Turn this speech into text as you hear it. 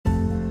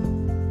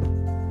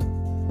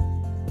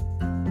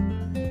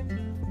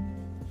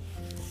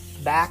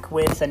back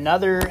with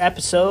another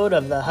episode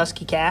of the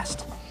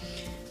Huskycast.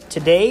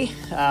 Today,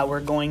 we're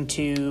going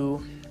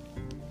to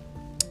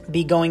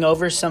be going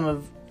over some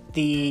of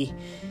the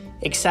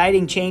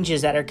exciting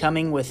changes that are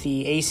coming with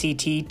the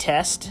ACT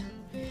test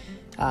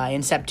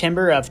in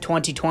September of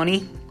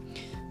 2020.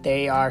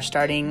 They are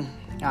starting,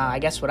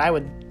 what I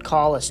would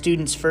call a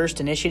Students First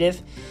initiative,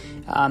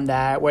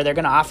 where they're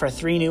going to offer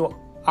 3 new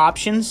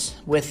options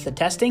with the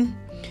testing.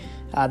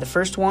 The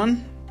first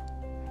one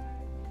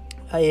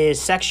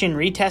is section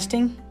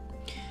retesting.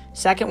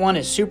 Second one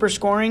is super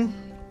scoring.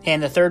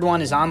 And the third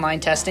one is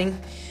online testing.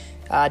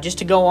 Just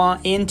to go on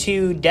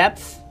into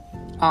depth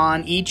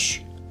on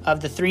each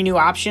of the 3 new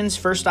options.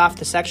 First off,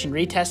 the section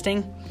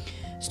retesting.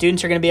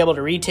 Students are going to be able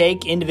to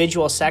retake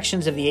individual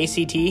sections of the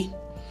ACT.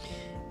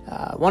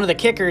 One of the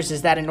kickers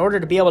is that in order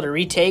to be able to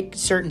retake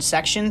certain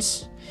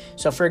sections,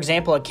 so for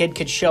example, a kid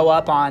could show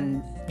up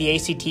on the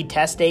ACT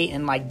test date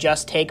and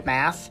just take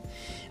math.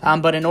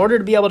 But in order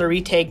to be able to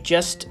retake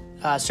just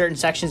certain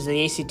sections of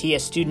the ACT, a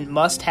student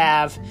must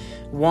have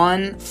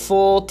one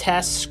full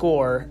test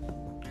score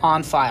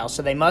on file.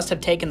 So they must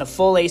have taken the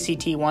full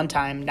ACT one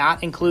time,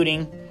 not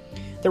including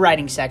the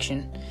writing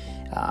section,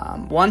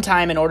 one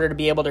time in order to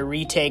be able to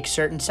retake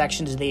certain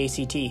sections of the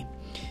ACT.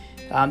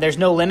 There's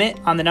no limit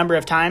on the number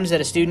of times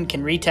that a student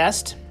can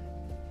retest.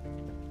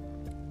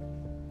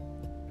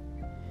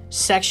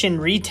 Section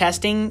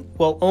retesting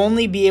will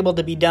only be able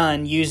to be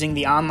done using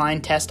the online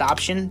test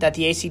option that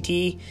the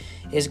ACT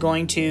is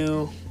going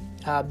to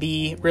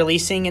be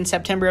releasing in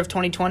September of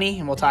 2020,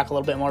 and we'll talk a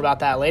little bit more about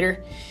that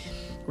later.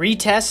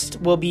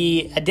 Retest will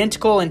be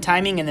identical in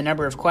timing and the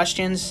number of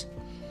questions.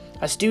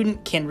 A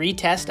student can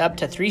retest up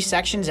to 3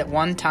 sections at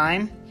one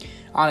time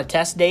on a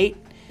test date.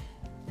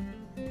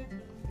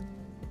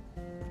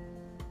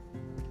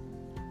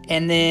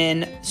 And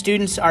then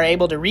students are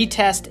able to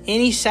retest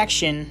any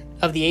section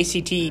of the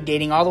ACT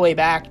dating all the way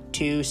back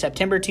to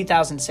September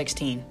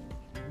 2016.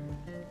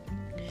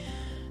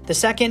 The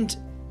second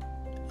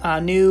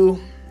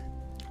new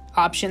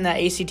option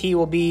that ACT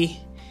will be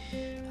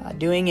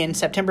doing in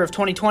September of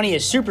 2020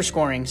 is super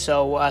scoring.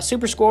 So ACT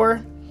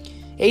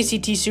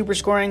super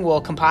scoring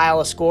will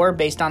compile a score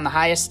based on the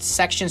highest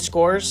section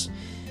scores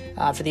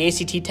for the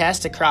ACT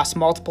test across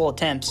multiple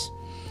attempts.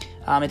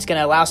 It's going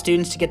to allow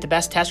students to get the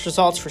best test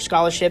results for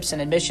scholarships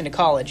and admission to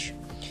college.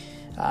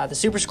 The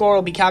super score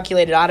will be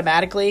calculated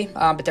automatically,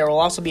 but there will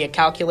also be a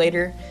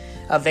calculator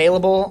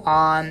available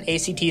on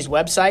ACT's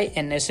website,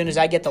 and as soon as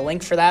I get the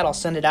link for that, I'll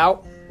send it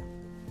out.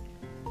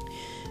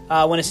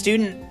 When a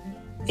student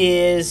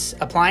is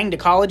applying to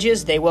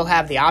colleges, they will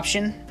have the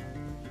option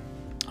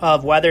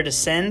of whether to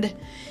send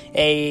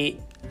a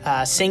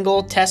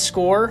single test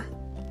score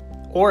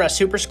or a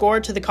super score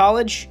to the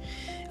college.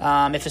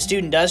 If a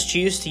student does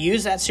choose to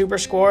use that super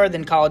score,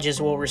 then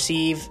colleges will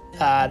receive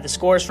the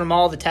scores from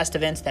all the test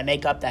events that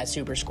make up that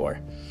super score.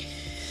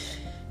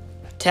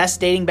 Tests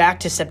dating back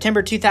to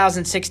September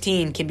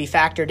 2016 can be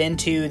factored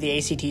into the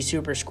ACT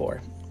super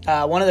score.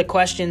 One of the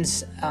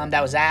questions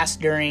that was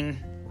asked during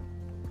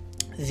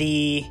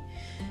the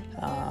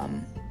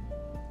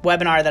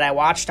webinar that I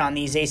watched on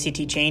these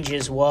ACT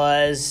changes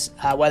was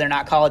whether or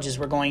not colleges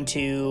were going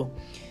to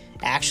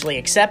actually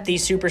accept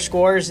these super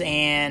scores,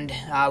 and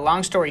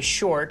long story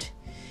short,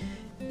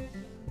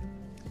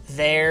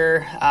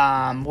 there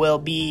will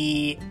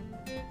be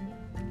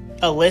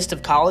a list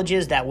of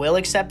colleges that will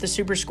accept the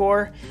super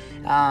score,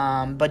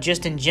 but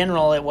just in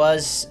general, it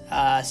was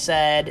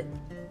said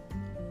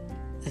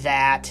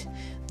that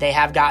they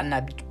have gotten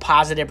a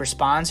positive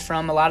response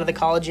from a lot of the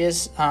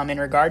colleges in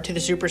regard to the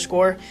super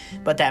score,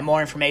 but that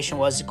more information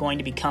was going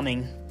to be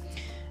coming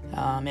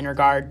in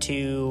regard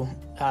to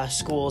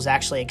schools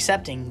actually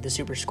accepting the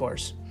super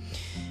scores.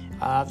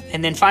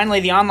 And then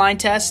finally, the online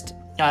test,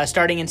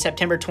 starting in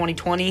September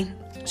 2020,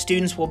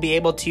 students will be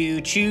able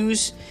to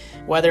choose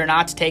whether or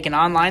not to take an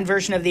online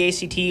version of the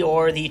ACT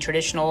or the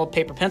traditional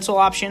paper-pencil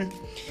option.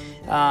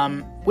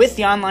 With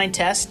the online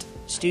test,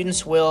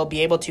 students will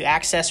be able to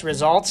access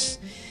results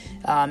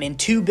in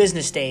 2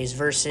 business days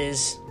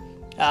versus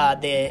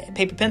the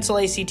paper-pencil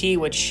ACT,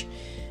 which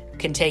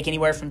can take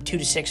anywhere from 2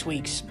 to 6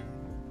 weeks.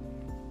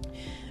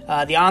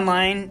 The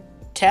online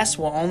tests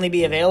will only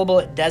be available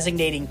at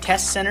designating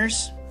test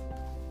centers.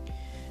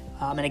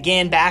 And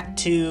again, back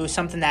to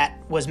something that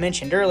was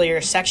mentioned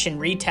earlier, section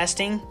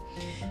retesting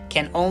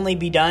can only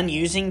be done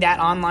using that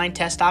online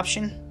test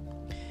option.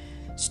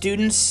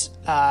 Students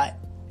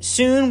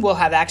soon will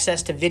have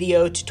access to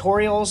video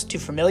tutorials to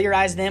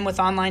familiarize them with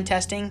online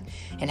testing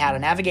and how to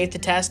navigate the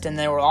test, and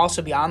there will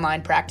also be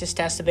online practice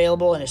tests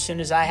available, and as soon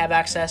as I have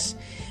access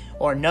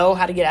or know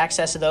how to get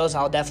access to those,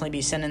 I'll definitely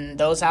be sending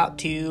those out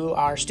to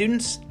our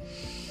students.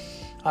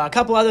 A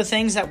couple other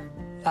things that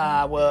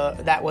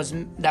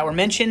were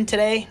mentioned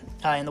today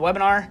in the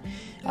webinar.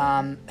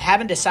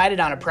 Haven't decided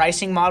on a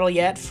pricing model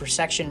yet for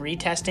section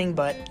retesting,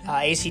 but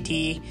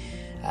ACT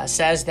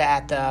says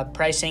that the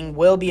pricing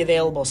will be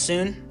available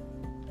soon.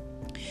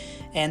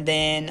 And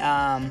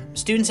then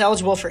students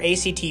eligible for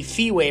ACT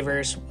fee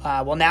waivers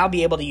will now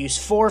be able to use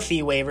 4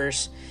 fee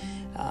waivers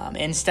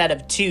instead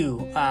of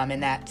 2,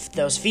 and that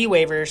those fee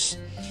waivers,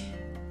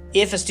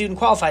 if a student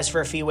qualifies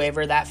for a fee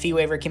waiver, that fee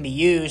waiver can be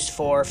used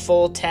for a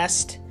full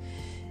test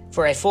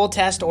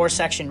or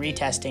section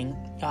retesting.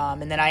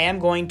 And then I am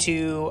going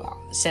to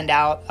send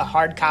out a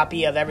hard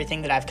copy of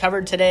everything that I've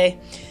covered today.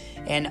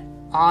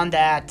 And on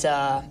that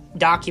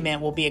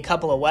document will be a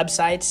couple of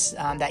websites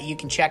that you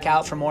can check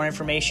out for more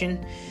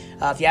information.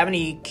 If you have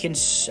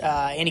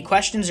any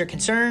questions or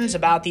concerns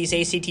about these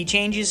ACT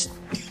changes,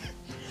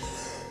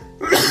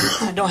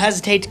 don't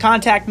hesitate to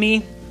contact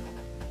me.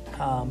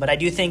 But I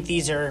do think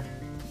these are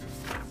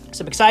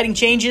some exciting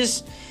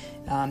changes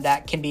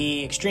that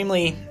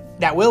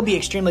will be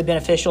extremely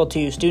beneficial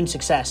to student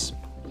success.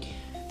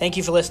 Thank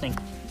you for listening.